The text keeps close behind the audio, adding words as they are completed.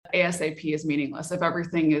ASAP is meaningless. If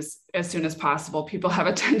everything is as soon as possible, people have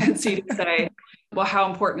a tendency to say, well, how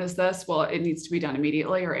important is this? Well, it needs to be done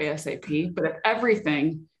immediately or ASAP. But if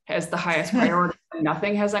everything has the highest priority and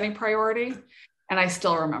nothing has any priority, and I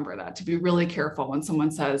still remember that, to be really careful when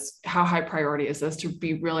someone says, how high priority is this, to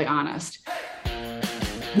be really honest.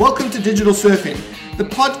 Welcome to Digital Surfing, the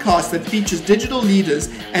podcast that features digital leaders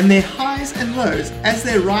and their highs and lows as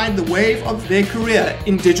they ride the wave of their career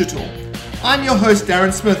in digital. I'm your host,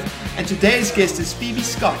 Darren Smith, and today's guest is Phoebe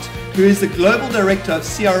Scott, who is the Global Director of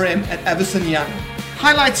CRM at Avison Young.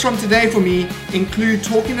 Highlights from today for me include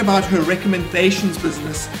talking about her recommendations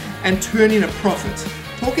business and turning a profit,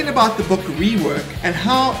 talking about the book Rework and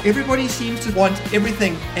how everybody seems to want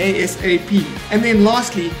everything ASAP. And then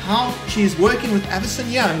lastly, how she is working with Avison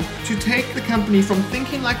Young to take the company from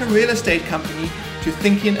thinking like a real estate company to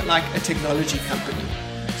thinking like a technology company.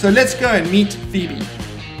 So let's go and meet Phoebe.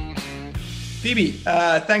 Phoebe,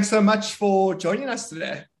 thanks so much for joining us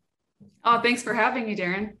today. Oh, thanks for having me,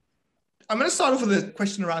 Darren. I'm going to start off with a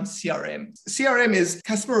question around CRM. CRM is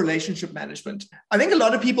customer relationship management. I think a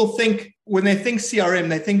lot of people think when they think CRM,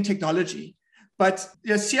 they think technology. But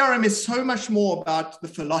CRM is so much more about the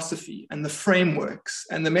philosophy and the frameworks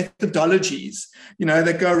and the methodologies,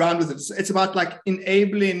 that go around with it. It's about like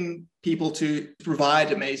enabling people to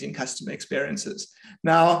provide amazing customer experiences.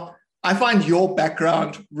 Now, I find your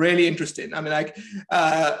background really interesting. I mean, like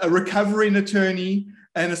a recovering attorney,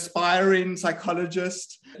 an aspiring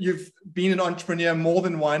psychologist. You've been an entrepreneur more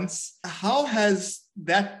than once. How has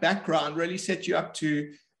that background really set you up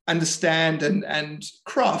to understand and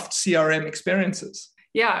craft CRM experiences?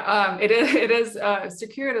 Yeah, it is a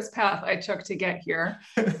circuitous path I took to get here.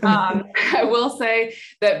 I will say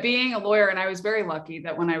that being a lawyer, and I was very lucky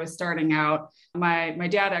that when I was starting out, my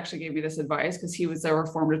dad actually gave me this advice because he was a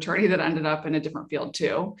reformed attorney that ended up in a different field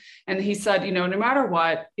too. And he said, no matter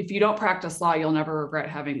what, if you don't practice law, you'll never regret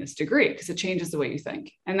having this degree because it changes the way you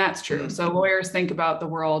think. And that's true. So lawyers think about the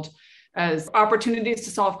world as opportunities to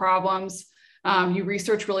solve problems. You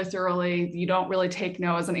research really thoroughly. You don't really take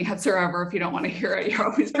no as an answer ever if you don't want to hear it. You're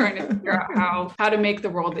always trying to figure out how to make the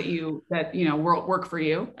world work for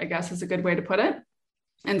you, I guess is a good way to put it.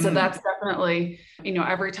 And so that's definitely,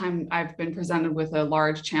 every time I've been presented with a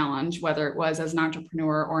large challenge, whether it was as an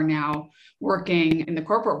entrepreneur or now working in the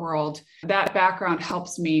corporate world, that background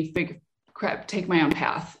helps me take my own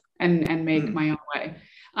path and make my own way.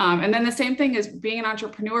 And then the same thing as being an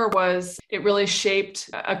entrepreneur it really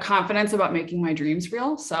shaped a confidence about making my dreams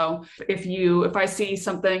real. So if I see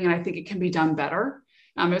something and I think it can be done better,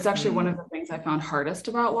 it was actually one of the things I found hardest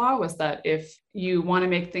about law was that if you want to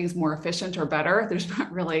make things more efficient or better, that's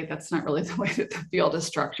not really the way that the field is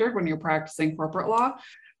structured when you're practicing corporate law.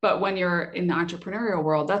 But when you're in the entrepreneurial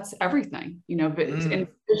world, that's everything, envision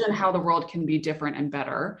how the world can be different and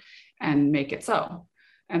better and make it so.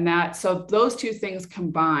 So those two things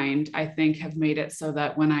combined, I think, have made it so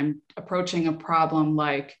that when I'm approaching a problem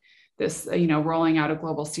like this, rolling out a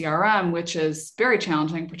global CRM, which is very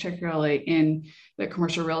challenging, particularly in the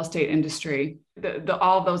commercial real estate industry,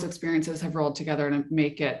 all of those experiences have rolled together to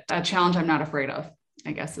make it a challenge I'm not afraid of,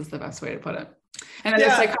 I guess is the best way to put it. And then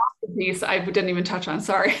the psychology piece, I didn't even touch on,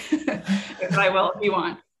 sorry, but I will if you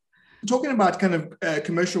want. Talking about kind of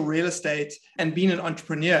commercial real estate and being an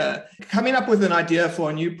entrepreneur, coming up with an idea for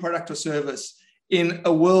a new product or service in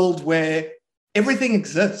a world where everything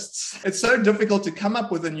exists. It's so difficult to come up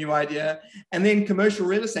with a new idea. And then commercial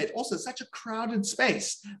real estate, also such a crowded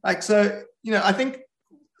space. I think,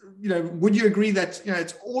 would you agree that,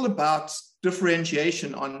 it's all about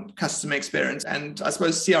differentiation on customer experience? And I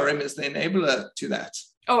suppose CRM is the enabler to that.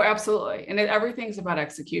 Oh, absolutely. And everything's about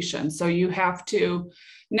execution. So you have to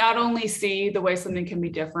not only see the way something can be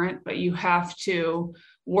different, but you have to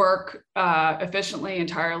work efficiently and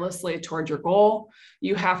tirelessly toward your goal.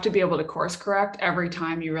 You have to be able to course correct every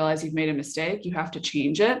time you realize you've made a mistake. You have to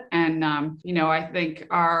change it. And, I think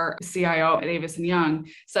our CIO at Avison Young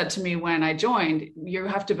said to me when I joined, you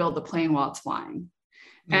have to build the plane while it's flying.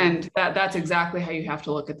 And that's exactly how you have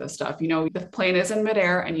to look at this stuff. The plane is in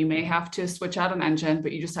midair and you may have to switch out an engine,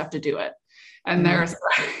 but you just have to do it. And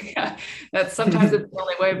that's sometimes it's the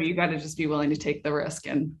only way, but you got to just be willing to take the risk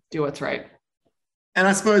and do what's right. And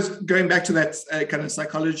I suppose going back to that kind of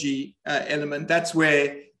psychology element, that's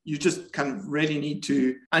where you just kind of really need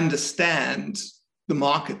to understand the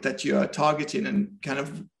market that you're targeting and kind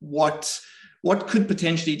of what could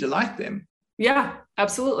potentially delight them. Yeah,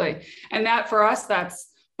 absolutely. And that for us, that's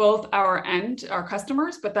both our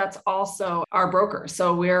customers, but that's also our brokers.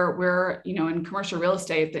 So we're, in commercial real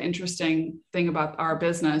estate, the interesting thing about our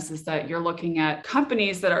business is that you're looking at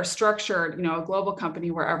companies that are structured, a global company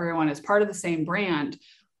where everyone is part of the same brand,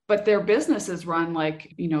 but their business is run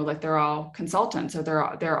like, like they're all consultants, or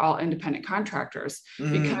they're all independent contractors,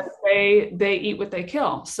 because they eat what they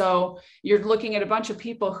kill. So you're looking at a bunch of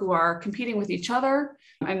people who are competing with each other,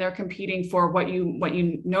 and they're competing for what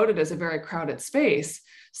you noted as a very crowded space.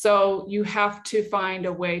 So you have to find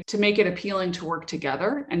a way to make it appealing to work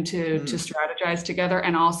together and to strategize together,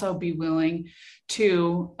 and also be willing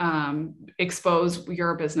to expose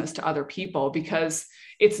your business to other people, because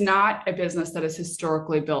it's not a business that is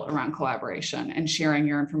historically built around collaboration and sharing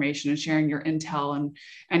your information and sharing your intel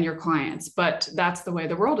and your clients. But that's the way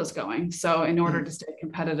the world is going. So in order to stay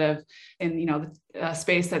competitive in, the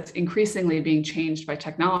space that's increasingly being changed by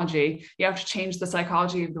technology, you have to change the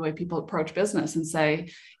psychology of the way people approach business and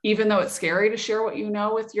say, even though it's scary to share what you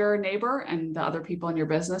know with your neighbor and the other people in your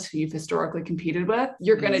business who you've historically competed with,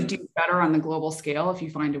 you're going to do better on the global scale if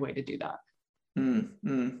you find a way to do that.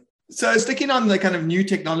 So sticking on the kind of new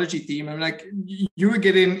technology theme, I'm like, you were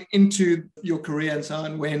getting into your career and so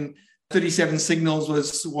on when 37 Signals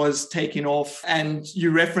was taking off, and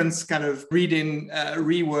you referenced kind of reading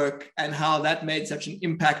Rework and how that made such an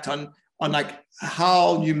impact on like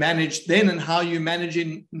how you managed then and how you're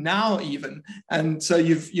managing now even. And so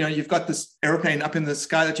you've got this airplane up in the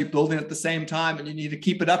sky that you're building at the same time, and you need to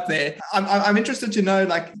keep it up there. I'm interested to know,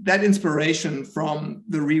 like, that inspiration from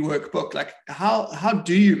the Rework book. Like, how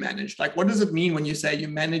do you manage? Like, what does it mean when you say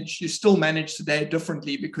you still manage today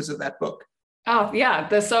differently because of that book? Oh, yeah.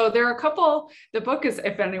 So there are a couple, the book is,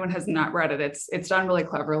 if anyone has not read it, it's done really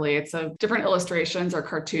cleverly. It's different illustrations or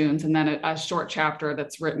cartoons, and then a short chapter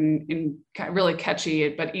that's written in really catchy,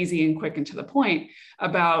 but easy and quick and to the point,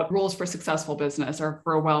 about rules for successful business or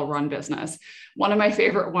for a well-run business. One of my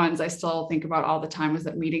favorite ones I still think about all the time is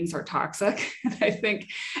that meetings are toxic. And I think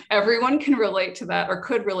everyone can relate to that, or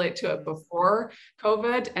could relate to it before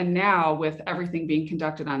COVID. And now with everything being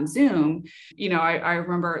conducted on Zoom, I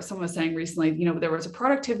remember someone was saying recently, there was a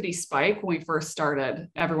productivity spike when we first started,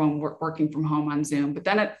 everyone working from home on Zoom, but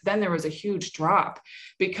then there was a huge drop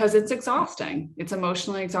because it's exhausting. It's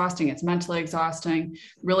emotionally exhausting. It's mentally exhausting,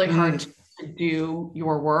 really hard to do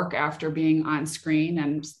your work after being on screen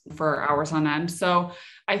and for hours on end. So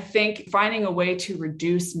I think finding a way to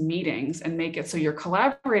reduce meetings and make it so you're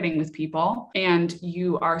collaborating with people and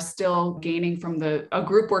you are still gaining from a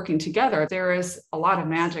group working together. There is a lot of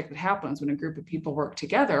magic that happens when a group of people work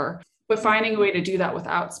together, but finding a way to do that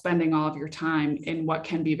without spending all of your time in what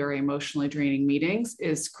can be very emotionally draining meetings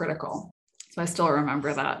is critical. So I still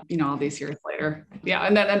remember that, all these years later. Yeah.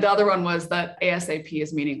 And then the other one was that ASAP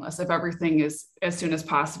is meaningless. If everything is as soon as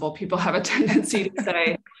possible, people have a tendency to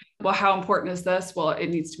say, well, how important is this? Well, it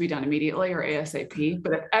needs to be done immediately or ASAP.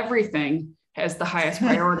 But if everything has the highest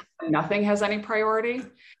priority and nothing has any priority,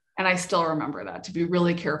 and I still remember that, to be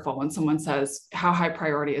really careful when someone says, how high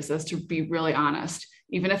priority is this? To be really honest,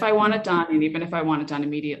 even if I want it done, and even if I want it done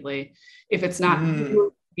immediately, if it's not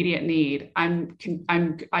immediate need, I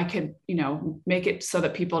could, make it so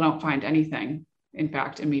that people don't find anything, in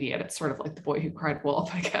fact, immediate. It's sort of like The Boy Who Cried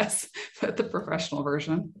Wolf, I guess, but the professional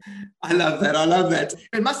version. I love that.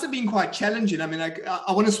 It must have been quite challenging. I mean,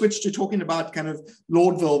 I want to switch to talking about kind of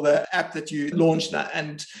Lordville, the app that you launched,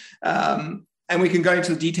 and we can go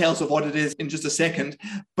into the details of what it is in just a second.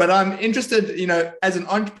 But I'm interested, as an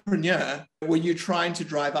entrepreneur, were you trying to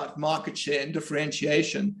drive out market share and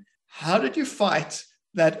differentiation? How did you fight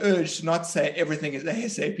that urge to not say everything is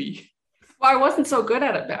ASAP? Well, I wasn't so good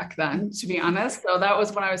at it back then, to be honest. So that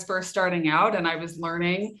was when I was first starting out, and I was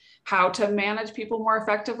learning how to manage people more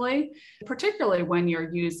effectively, particularly when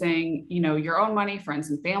you're using, your own money, friends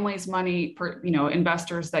and family's money,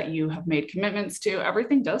 investors that you have made commitments to.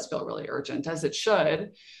 Everything does feel really urgent, as it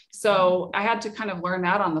should. So I had to kind of learn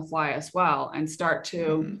that on the fly as well, and start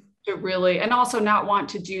to really, and also not want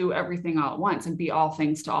to do everything all at once and be all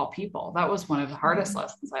things to all people. That was one of the hardest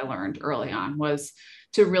lessons I learned early on, was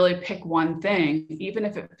to really pick one thing, even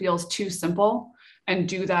if it feels too simple, and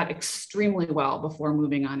do that extremely well before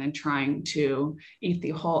moving on and trying to eat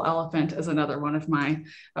the whole elephant, as another one of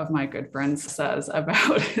my good friends says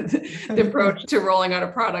about the approach to rolling out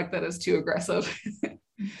a product that is too aggressive.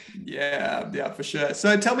 Yeah, for sure.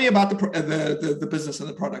 So tell me about the business and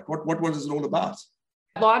the product. What is it all about?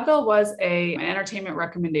 Lordville was an entertainment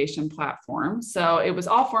recommendation platform. So it was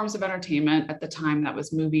all forms of entertainment at the time. That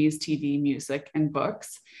was movies, TV, music, and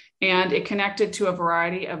books. And it connected to a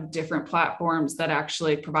variety of different platforms that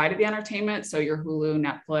actually provided the entertainment. So your Hulu,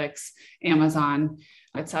 Netflix, Amazon,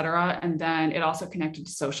 et cetera. And then it also connected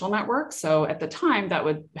to social networks. So at the time, that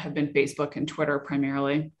would have been Facebook and Twitter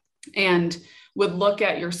primarily, and would look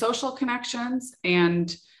at your social connections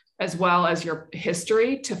and as well as your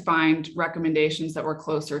history to find recommendations that were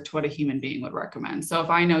closer to what a human being would recommend. So if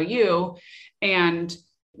I know you and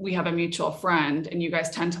we have a mutual friend and you guys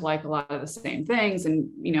tend to like a lot of the same things, and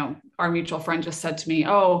our mutual friend just said to me,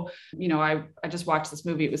 oh, I just watched this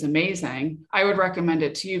movie, it was amazing, I would recommend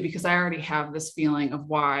it to you because I already have this feeling of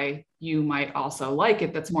why you might also like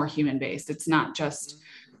it. That's more human based. It's not just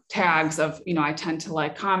tags of, I tend to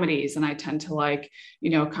like comedies and I tend to like,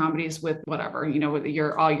 comedies with whatever,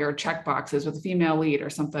 with all your check boxes with a female lead or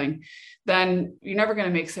something. Then you're never going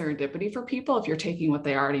to make serendipity for people if you're taking what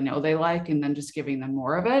they already know they like and then just giving them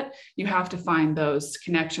more of it. You have to find those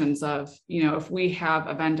connections of, if we have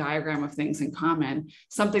a Venn diagram of things in common,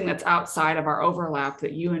 something that's outside of our overlap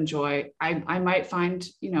that you enjoy, I might find,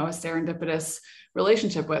 a serendipitous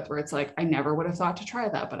relationship with, where it's like, I never would have thought to try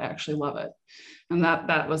that, but I actually love it. And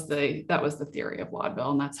that was the theory of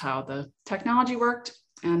Laudville, and that's how the technology worked.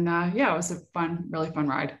 And it was a really fun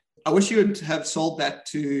ride. I wish you would have sold that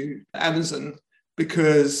to Amazon,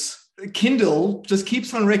 because Kindle just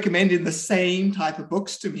keeps on recommending the same type of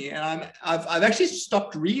books to me, and I've actually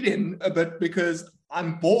stopped reading a bit because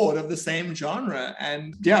I'm bored of the same genre.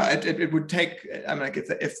 And it would take,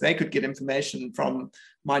 if they could get information from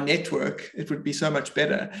my network, it would be so much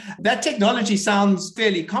better. That technology sounds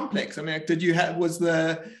fairly complex. Was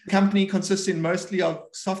the company consisting mostly of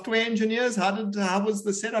software engineers? How was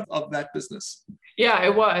the setup of that business? Yeah,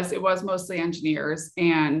 it was mostly engineers.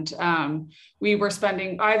 And we were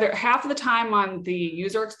spending either half of the time on the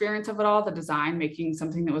user experience of it all, the design, making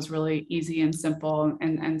something that was really easy and simple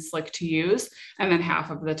and slick to use. And then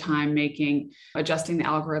half of the time adjusting the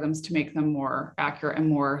algorithms to make them more accurate and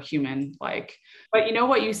more human-like. But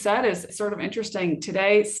what you said is sort of interesting.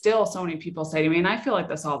 Today, still so many people say to me, and I feel like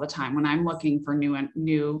this all the time when I'm looking for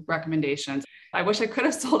new recommendations, I wish I could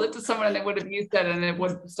have sold it to someone and they would have used it and it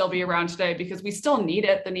would still be around today, because we still need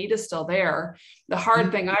it. The need is still there. The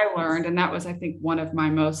hard thing I learned, and that was, I think, one of my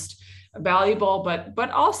most valuable,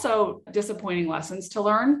 but also disappointing lessons to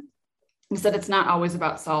learn, is that it's not always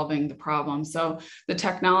about solving the problem. So the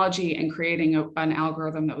technology and creating an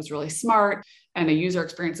algorithm that was really smart and a user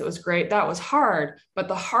experience that was great, that was hard. But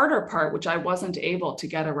the harder part, which I wasn't able to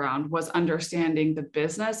get around, was understanding the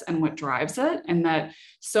business and what drives it. And that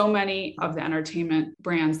so many of the entertainment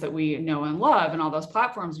brands that we know and love and all those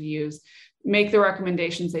platforms we use make the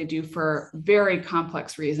recommendations they do for very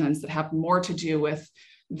complex reasons that have more to do with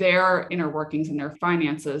their inner workings and their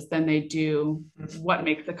finances than they do what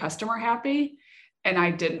makes the customer happy. And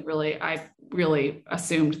I really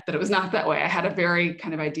assumed that it was not that way. I had a very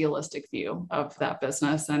kind of idealistic view of that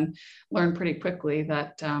business and learned pretty quickly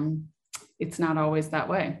that it's not always that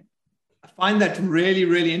way. I find that really,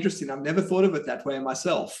 really interesting. I've never thought of it that way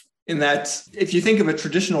myself, in that if you think of a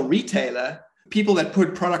traditional retailer, people that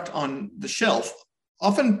put product on the shelf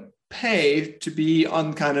often pay to be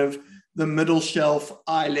on kind of the middle shelf,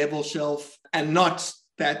 eye level shelf, and not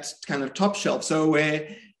that kind of top shelf. So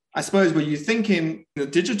were you thinking in the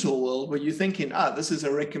digital world, were you thinking, this is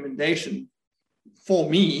a recommendation for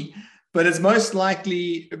me, but it's most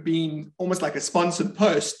likely being almost like a sponsored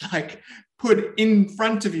post, like put in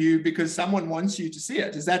front of you because someone wants you to see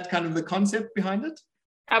it. Is that kind of the concept behind it?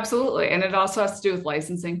 Absolutely. And it also has to do with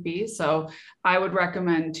licensing fees. So I would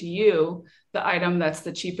recommend to you the item that's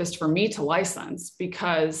the cheapest for me to license,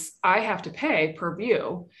 because I have to pay per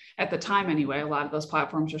view at the time anyway. A lot of those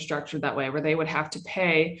platforms are structured that way, where they would have to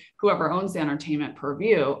pay whoever owns the entertainment per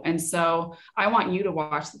view. And so I want you to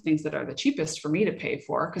watch the things that are the cheapest for me to pay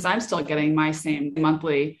for, because I'm still getting my same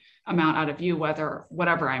monthly amount out of you,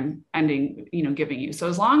 whatever I'm giving you. So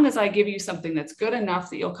as long as I give you something that's good enough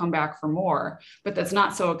that you'll come back for more, but that's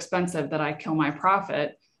not so expensive that I kill my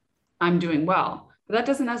profit, I'm doing well. But that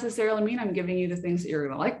doesn't necessarily mean I'm giving you the things that you're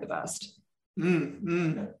going to like the best.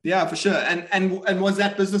 Yeah, for sure. And was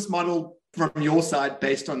that business model from your side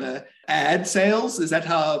based on ad sales? Is that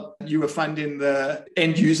how you were funding the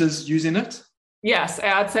end users using it? Yes,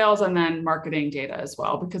 ad sales and then marketing data as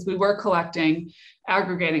well, because we were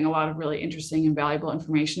aggregating a lot of really interesting and valuable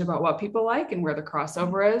information about what people like and where the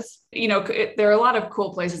crossover is. There are a lot of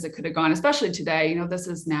cool places it could have gone, especially today. This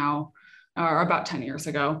is now about 10 years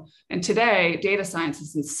ago. And today, data science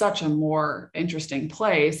is in such a more interesting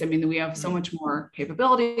place. We have so much more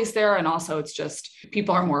capabilities there. And also it's just,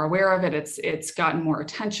 people are more aware of it. It's gotten more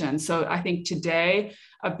attention. So I think today,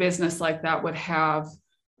 a business like that would have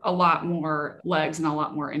a lot more legs and a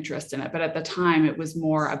lot more interest in it. But at the time, it was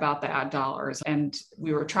more about the ad dollars. And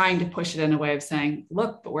we were trying to push it in a way of saying,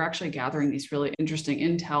 look, but we're actually gathering these really interesting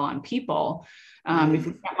intel on people. If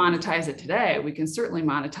we can't monetize it today, we can certainly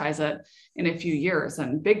monetize it in a few years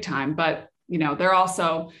and big time. But, they're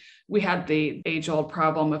also we had the age-old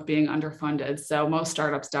problem of being underfunded. So most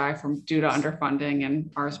startups die due to underfunding, and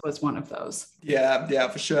ours was one of those. Yeah,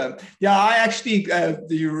 for sure. Yeah, I actually,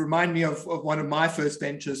 you remind me of one of my first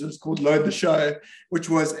ventures. It was called Load the Show, which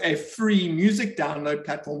was a free music download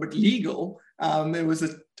platform, but legal. It was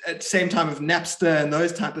at the same time of Napster and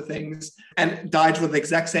those type of things, and died for the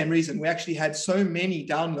exact same reason. We actually had so many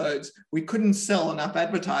downloads, we couldn't sell enough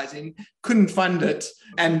advertising, couldn't fund it.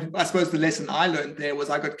 And I suppose the lesson I learned there was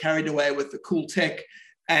I got carried away with the cool tech,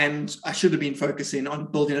 and I should have been focusing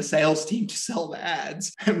on building a sales team to sell the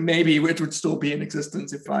ads. Maybe it would still be in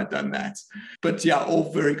existence if I'd done that. But yeah,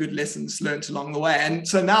 all very good lessons learned along the way. And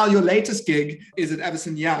so now your latest gig is at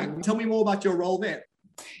Avison Young. Tell me more about your role there.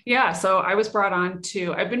 Yeah, so I was brought on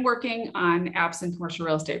I've been working on apps and commercial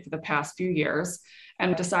real estate for the past few years,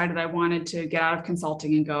 and decided I wanted to get out of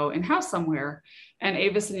consulting and go in-house somewhere. And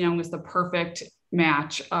Avison Young was the perfect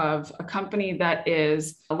match of a company that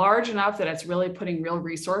is large enough that it's really putting real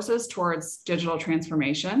resources towards digital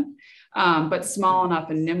transformation, but small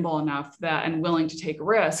enough and nimble enough and willing to take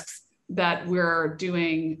risks that we're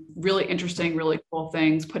doing really interesting, really cool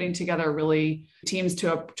things, putting together really teams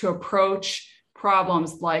to approach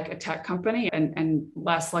problems like a tech company and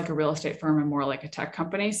less like a real estate firm and more like a tech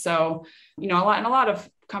company. So, a lot of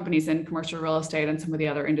companies in commercial real estate and some of the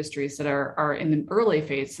other industries that are in the early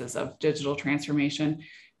phases of digital transformation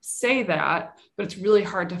say that, but it's really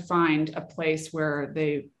hard to find a place where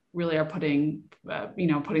they really are putting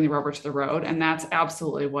the rubber to the road. And that's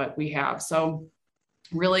absolutely what we have. So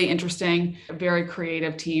really interesting, very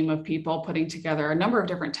creative team of people putting together a number of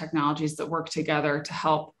different technologies that work together to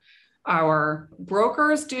help our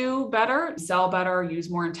brokers do better, sell better, use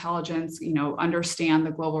more intelligence, understand the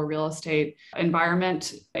global real estate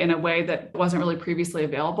environment in a way that wasn't really previously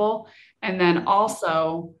available. And then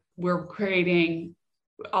also we're creating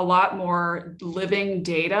a lot more living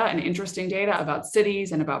data and interesting data about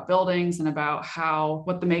cities and about buildings and about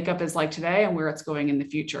what the makeup is like today and where it's going in the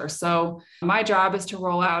future. So my job is to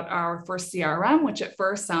roll out our first CRM, which at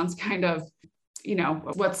first sounds kind of,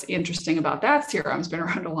 what's interesting about that CRM? It's been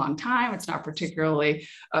around a long time. It's not particularly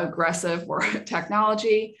aggressive or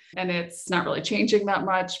technology, and it's not really changing that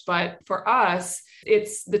much. But for us,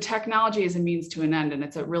 the technology is a means to an end, and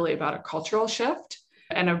it's really about a cultural shift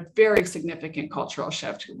and a very significant cultural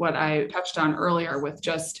shift. What I touched on earlier with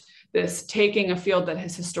just this taking a field that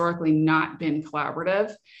has historically not been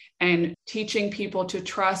collaborative and teaching people to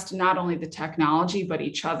trust not only the technology, but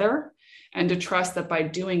each other, and to trust that by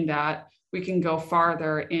doing that, we can go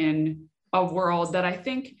farther in a world that I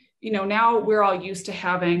think, now we're all used to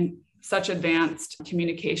having such advanced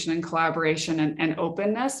communication and collaboration and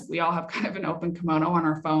openness. We all have kind of an open kimono on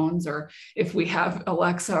our phones, or if we have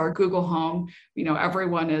Alexa or Google Home, we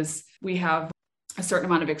have a certain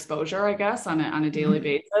amount of exposure, I guess, on a daily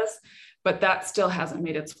basis. But that still hasn't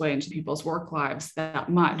made its way into people's work lives that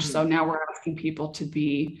much. So now we're asking people to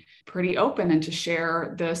be pretty open and to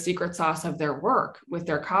share the secret sauce of their work with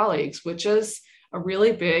their colleagues, which is a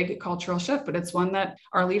really big cultural shift, but it's one that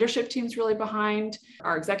our leadership team's really behind,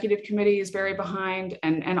 our executive committee is very behind,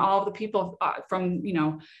 and all of the people from,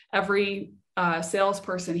 every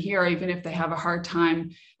salesperson here, even if they have a hard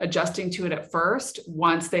time adjusting to it at first,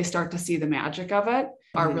 once they start to see the magic of it,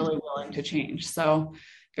 are really willing to change. So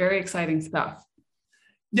very exciting stuff.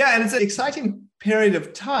 Yeah, and it's an exciting period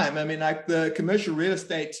of time. I mean, like the commercial real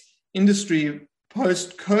estate industry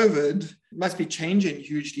post-COVID must be changing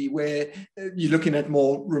hugely, where you're looking at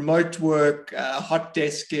more remote work, hot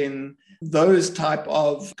desking, those type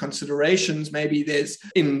of considerations. Maybe there's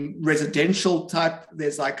in residential type,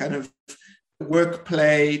 there's like kind of work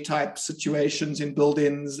play type situations in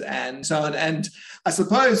buildings and so on. And I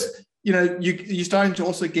suppose you're starting to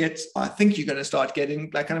also I think you're going to start getting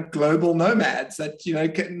like kind of global nomads that,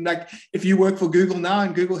 like if you work for Google now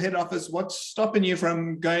and Google head office, what's stopping you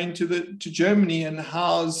from going to Germany, and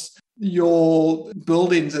how's your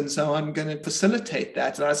buildings and so on going to facilitate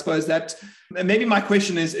that? And I suppose and maybe my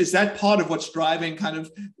question is that part of what's driving kind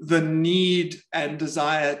of the need and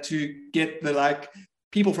desire to get the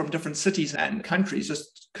people from different cities and countries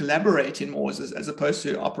just collaborating more as opposed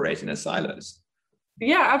to operating as silos?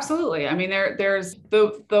 Yeah, absolutely. I mean, there's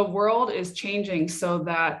the world is changing so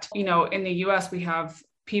that, in the US, we have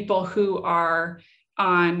people who are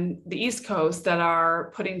on the East Coast that are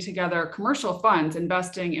putting together commercial funds,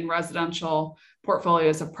 investing in residential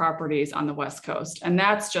portfolios of properties on the West Coast. And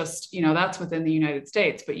that's just, that's within the United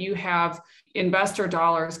States, but you have investor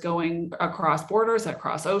dollars going across borders,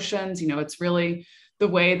 across oceans. It's really the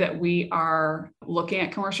way that we are looking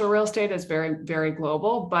at commercial real estate is very, very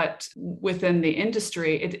global, but within the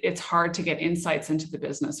industry, it's hard to get insights into the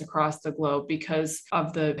business across the globe because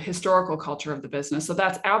of the historical culture of the business. So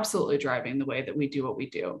that's absolutely driving the way that we do what we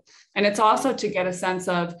do. And it's also to get a sense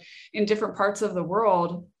of, in different parts of the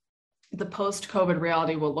world, the post-COVID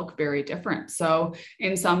reality will look very different. So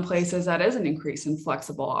in some places that is an increase in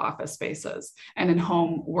flexible office spaces and in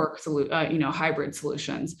home work, hybrid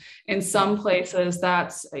solutions. In some places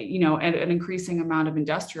that's, an increasing amount of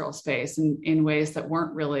industrial space in ways that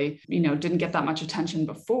weren't really, didn't get that much attention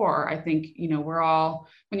before. I think, we're all,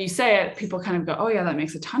 when you say it, people kind of go, oh yeah, that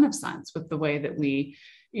makes a ton of sense with the way that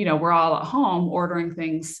we're all at home ordering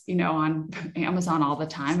things, on Amazon all the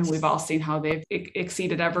time. And we've all seen how they've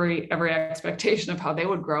exceeded every expectation of how they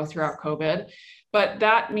would grow throughout COVID. But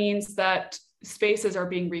that means that spaces are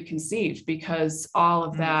being reconceived because all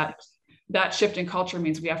of that shift in culture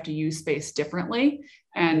means we have to use space differently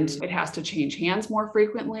and it has to change hands more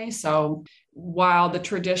frequently. So while the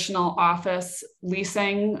traditional office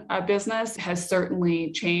leasing business has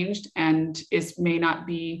certainly changed and may not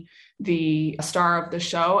be the star of the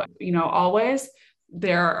show, always,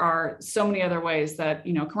 there are so many other ways that,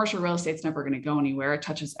 commercial real estate's never going to go anywhere. It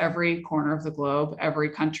touches every corner of the globe, every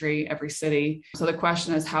country, every city. So the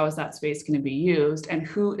question is, how is that space going to be used and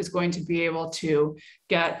who is going to be able to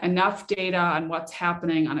get enough data on what's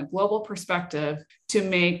happening on a global perspective to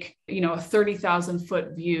make, a 30,000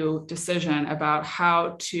 foot view decision about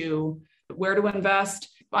where to invest,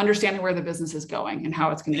 understanding where the business is going and how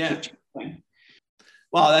it's going to keep changing.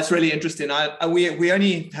 Wow, that's really interesting. We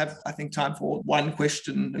only have, I think, time for one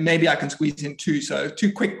question. Maybe I can squeeze in two. So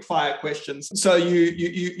 2 quick fire questions. So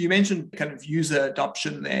you mentioned kind of user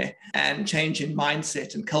adoption there and change in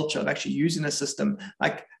mindset and culture of actually using a system.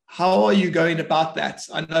 Like, how are you going about that?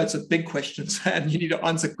 I know it's a big question and you need to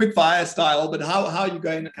answer quick fire style, but how are you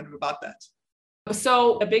going kind of about that?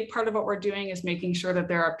 So a big part of what we're doing is making sure that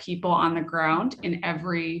there are people on the ground in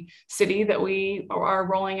every city that we are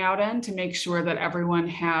rolling out in to make sure that everyone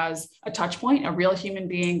has a touch point, a real human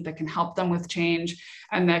being that can help them with change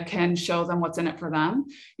and that can show them what's in it for them.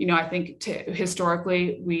 I think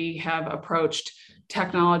historically we have approached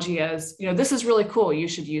technology as, this is really cool, you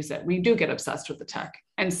should use it. We do get obsessed with the tech.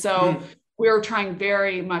 And so we're trying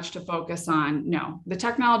very much to focus on, no, the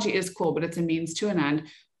technology is cool, but it's a means to an end.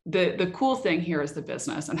 The cool thing here is the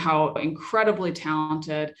business and how incredibly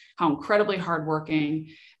talented, how incredibly hardworking,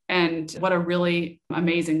 and what a really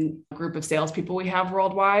amazing group of salespeople we have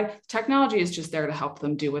worldwide. Technology is just there to help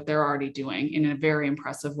them do what they're already doing in a very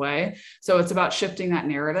impressive way. So it's about shifting that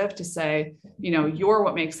narrative to say, you're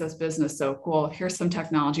what makes this business so cool. Here's some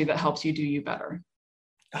technology that helps you do you better.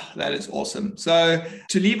 Oh, that is awesome. So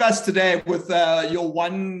to leave us today with your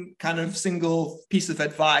one kind of single piece of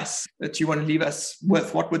advice that you want to leave us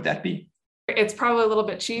with, what would that be? It's probably a little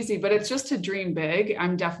bit cheesy, but it's just to dream big.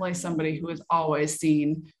 I'm definitely somebody who has always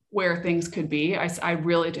seen where things could be. I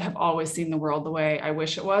really have always seen the world the way I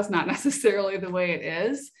wish it was, not necessarily the way it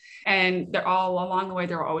is. And they're all along the way,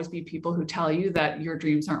 there will always be people who tell you that your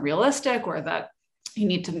dreams aren't realistic or that you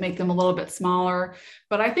need to make them a little bit smaller.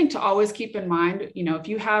 But I think to always keep in mind, if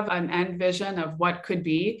you have an end vision of what could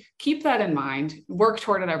be, keep that in mind, work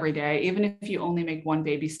toward it every day. Even if you only make one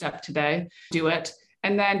baby step today, do it.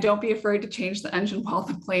 And then don't be afraid to change the engine while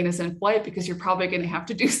the plane is in flight, because you're probably going to have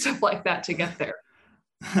to do stuff like that to get there.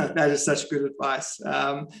 That is such good advice.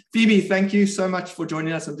 Phoebe, thank you so much for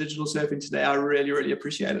joining us on Digital Surfing today. I really, really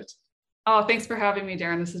appreciate it. Oh, thanks for having me,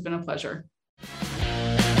 Darren. This has been a pleasure.